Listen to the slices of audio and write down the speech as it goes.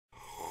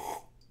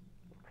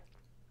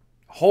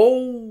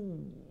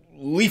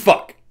Holy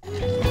fuck.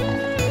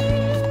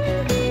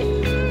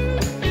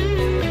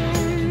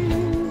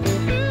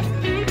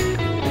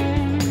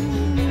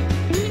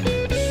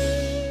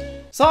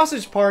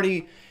 Sausage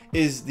Party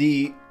is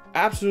the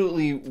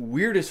absolutely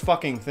weirdest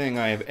fucking thing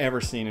I have ever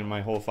seen in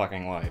my whole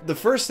fucking life. The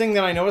first thing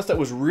that I noticed that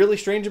was really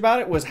strange about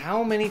it was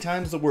how many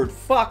times the word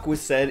fuck was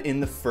said in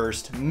the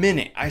first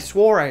minute. I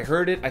swore I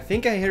heard it. I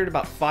think I heard it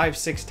about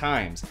 5-6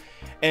 times.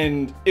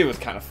 And it was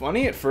kind of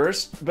funny at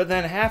first, but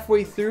then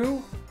halfway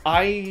through,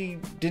 I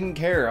didn't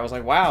care. I was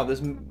like, wow,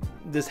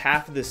 this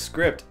half of this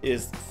script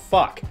is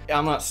fuck.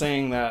 I'm not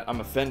saying that I'm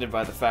offended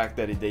by the fact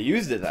that they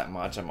used it that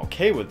much. I'm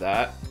okay with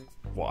that.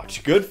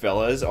 Watch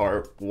Goodfellas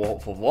or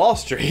Wolf of Wall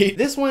Street.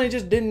 This one, it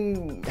just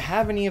didn't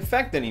have any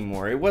effect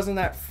anymore. It wasn't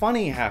that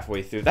funny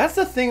halfway through. That's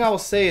the thing I will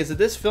say, is that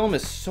this film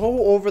is so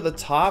over the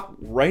top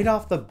right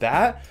off the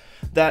bat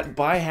that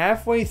by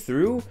halfway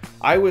through,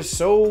 I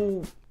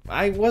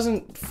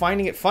wasn't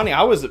finding it funny.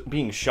 I was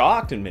being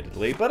shocked,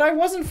 admittedly, but I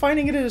wasn't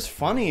finding it as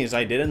funny as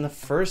I did in the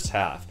first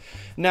half.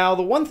 Now,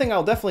 the one thing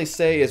I'll definitely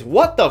say is,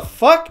 what the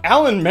fuck?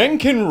 Alan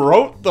Menken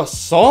wrote the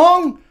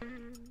song?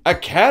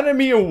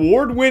 Academy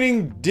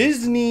Award-winning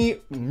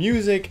Disney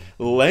music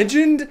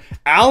legend,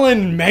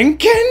 Alan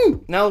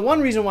Menken? Now,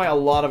 one reason why a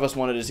lot of us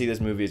wanted to see this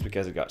movie is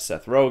because it got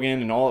Seth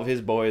Rogen and all of his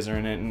boys are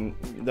in it,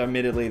 and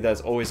admittedly,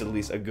 that's always at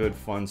least a good,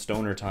 fun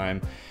stoner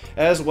time,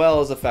 as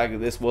well as the fact that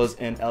this was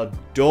an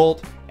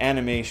adult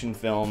animation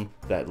film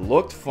that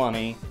looked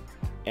funny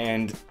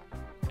and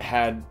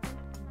had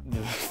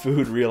the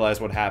food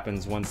realize what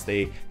happens once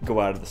they go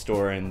out of the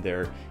store and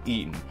they're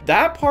eaten.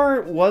 That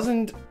part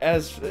wasn't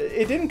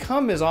it didn't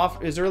come as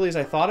early as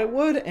I thought it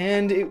would,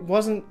 and it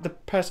wasn't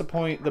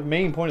the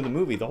main point of the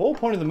movie. The whole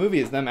point of the movie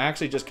is them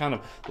actually just kind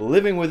of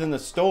living within the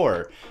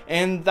store,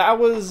 and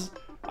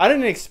I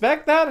didn't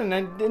expect that, and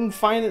I didn't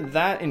find it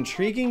that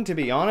intriguing, to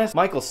be honest.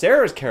 Michael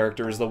Cera's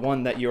character is the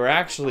one that you're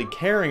actually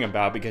caring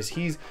about, because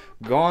he's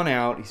gone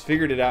out, he's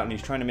figured it out, and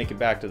he's trying to make it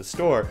back to the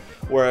store,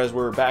 whereas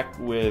we're back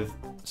with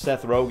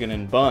Seth Rogen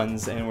and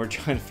Buns, and we're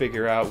trying to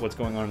figure out what's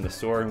going on in the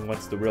store and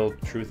what's the real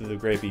truth of the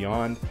great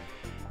beyond.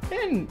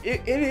 And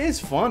it is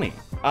funny,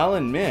 I'll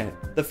admit.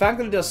 The fact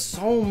that it does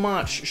so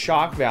much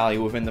shock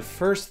value within the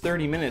first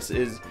 30 minutes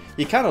is,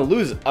 you kind of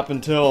lose it up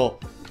until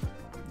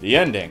the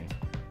ending.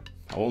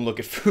 I won't look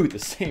at food the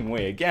same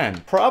way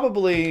again.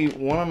 Probably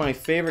one of my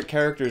favorite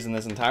characters in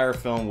this entire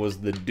film was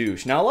the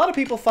douche. Now, a lot of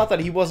people thought that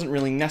he wasn't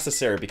really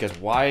necessary, because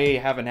why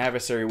have an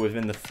adversary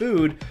within the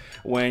food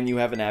when you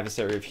have an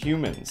adversary of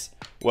humans?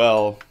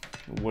 Well,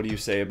 what do you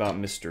say about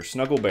Mr.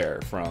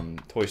 Snugglebear from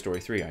Toy Story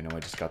 3? I know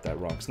I just got that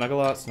wrong.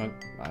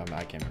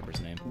 I can't remember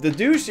his name. The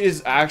douche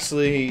is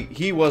actually,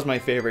 he was my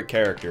favorite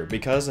character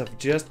because of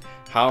just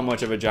how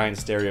much of a giant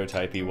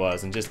stereotype he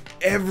was and just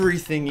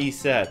everything he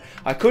said.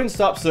 I couldn't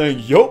stop saying,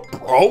 "Yup,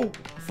 bro,"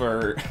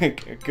 for a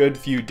good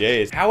few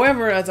days.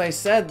 However, as I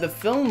said, the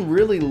film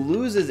really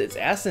loses its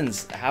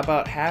essence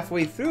about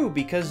halfway through,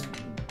 because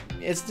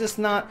it's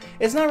not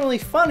really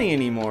funny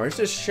anymore. It's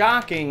just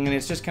shocking, and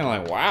it's just kind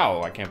of like,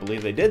 wow, I can't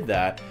believe they did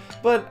that.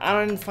 But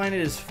I didn't find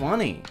it as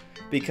funny,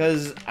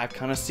 because I've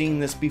kind of seen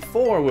this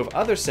before with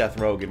other Seth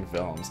Rogen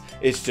films.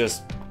 It's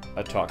just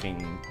a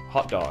talking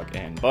hot dog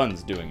and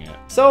Buns doing it.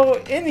 So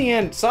in the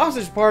end,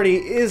 Sausage Party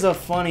is a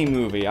funny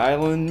movie,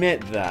 I'll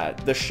admit that.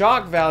 The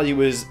shock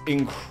value is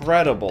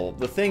incredible.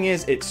 The thing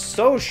is, it's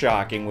so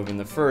shocking within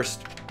the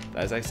first,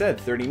 as I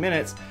said, 30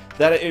 minutes,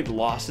 that it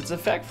lost its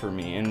effect for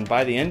me. And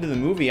by the end of the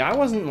movie, I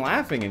wasn't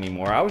laughing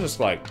anymore. I was just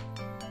like,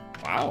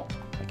 wow,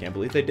 I can't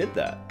believe they did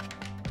that.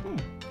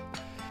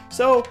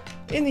 So,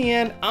 in the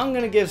end, I'm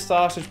gonna give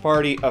Sausage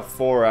Party a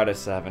 4 out of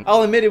 7.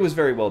 I'll admit it was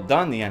very well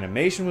done. The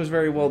animation was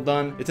very well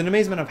done. It's an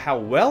amazement of how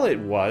well it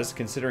was,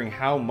 considering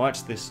how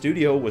much the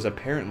studio was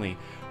apparently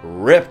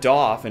ripped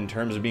off in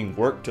terms of being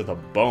worked to the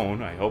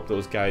bone. I hope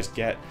those guys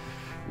get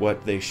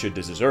what they should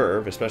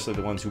deserve, especially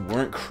the ones who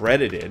weren't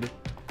credited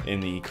in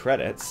the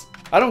credits.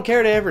 I don't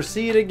care to ever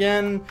see it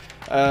again.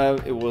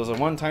 It was a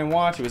one-time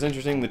watch. It was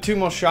interesting. The two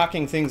most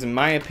shocking things, in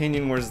my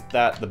opinion, was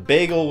that the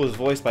bagel was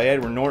voiced by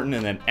Edward Norton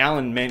and then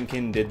Alan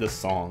Menken did the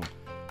song.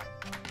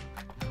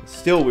 It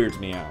still weirds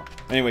me out.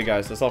 Anyway,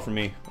 guys, that's all from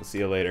me. We'll see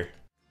you later.